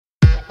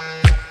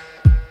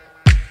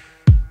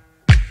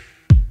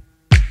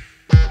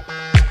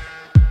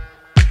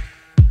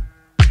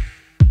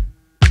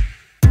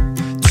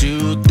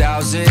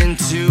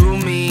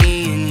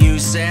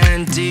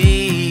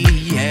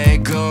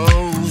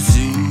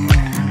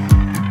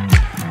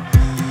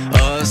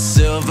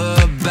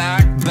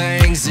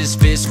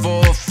wishes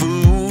for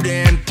food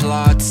and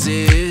plots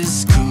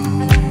his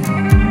coup.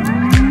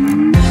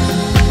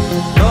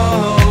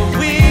 Oh,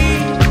 we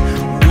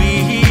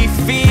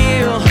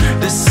feel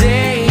the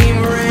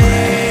same rage,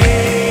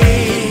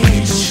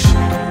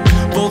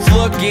 both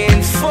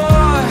looking for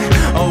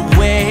a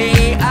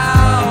way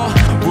out.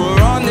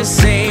 We're on the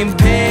same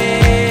page.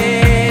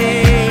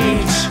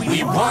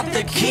 We want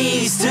the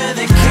keys to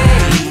the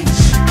cage.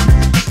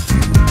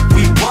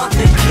 We want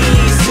the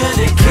keys to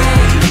the cage.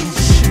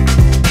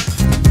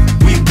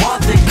 We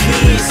want the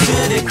keys to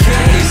the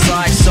cage. It's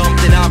like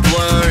something I've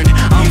learned.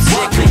 I'm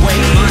sick of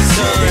waiting my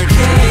turn.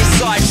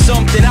 It's like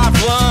something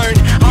I've learned.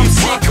 I'm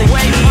sick of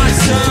waiting my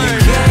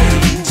turn.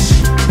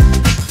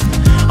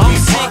 I'm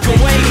sick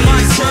of waiting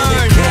my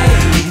turn.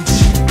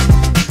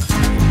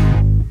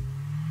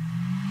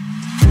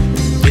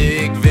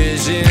 Big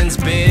visions,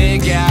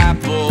 big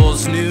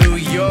apples, New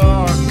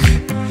York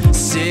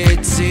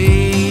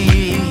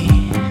City.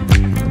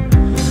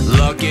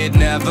 Luck it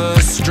never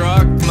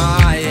struck,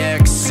 my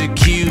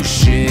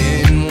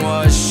execution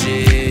was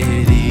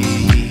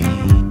shitty.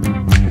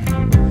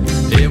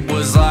 It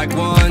was like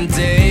one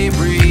day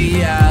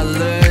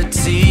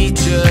reality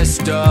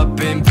just up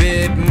and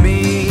bit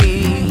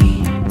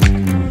me.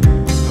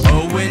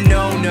 Oh, and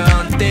no,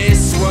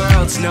 this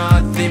world's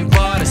nothing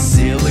but a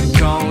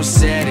silicone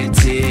set of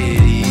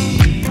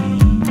titties.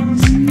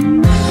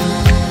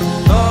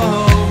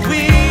 Oh,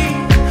 we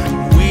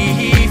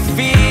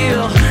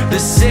feel the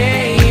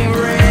same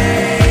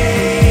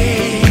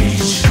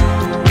rage,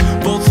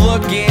 both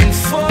looking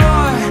for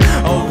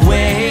a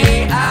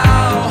way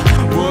out.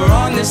 We're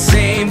on the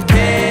same page.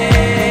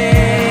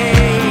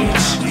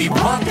 We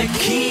want the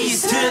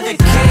keys to the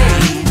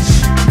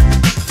cage.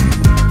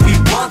 We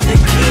want the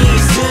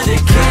keys to the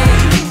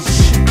cage.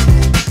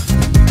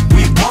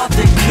 We want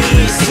the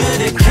keys to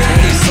the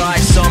cage. It's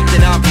like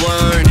something I've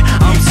learned.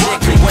 I'm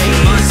sick of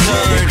waiting my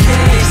turn.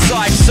 It's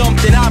like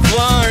something I've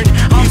learned.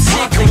 I'm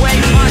sick of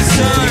waiting my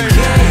turn.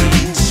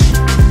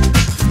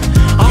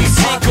 I'm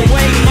sick of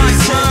waiting my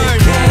turn.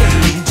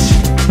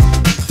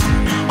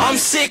 I'm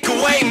sick of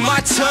waiting my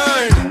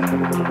turn.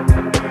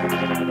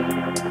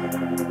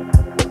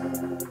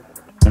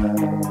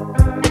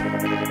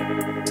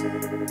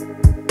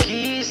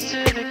 Keys to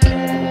the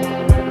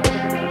cage.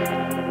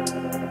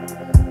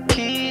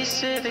 Keys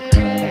to the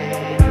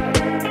cage.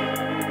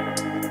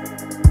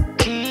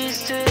 Keys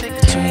to the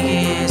cage. Between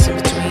your ears and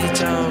between your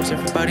toes,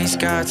 everybody's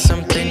got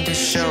something to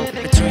show.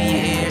 Between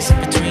your ears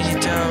and between your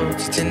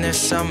toes, it's in the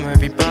summer,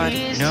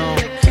 everybody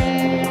knows.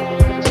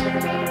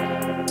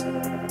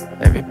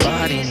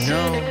 Everybody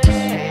knows.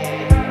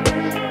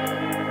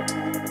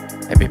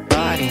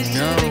 Everybody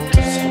knows.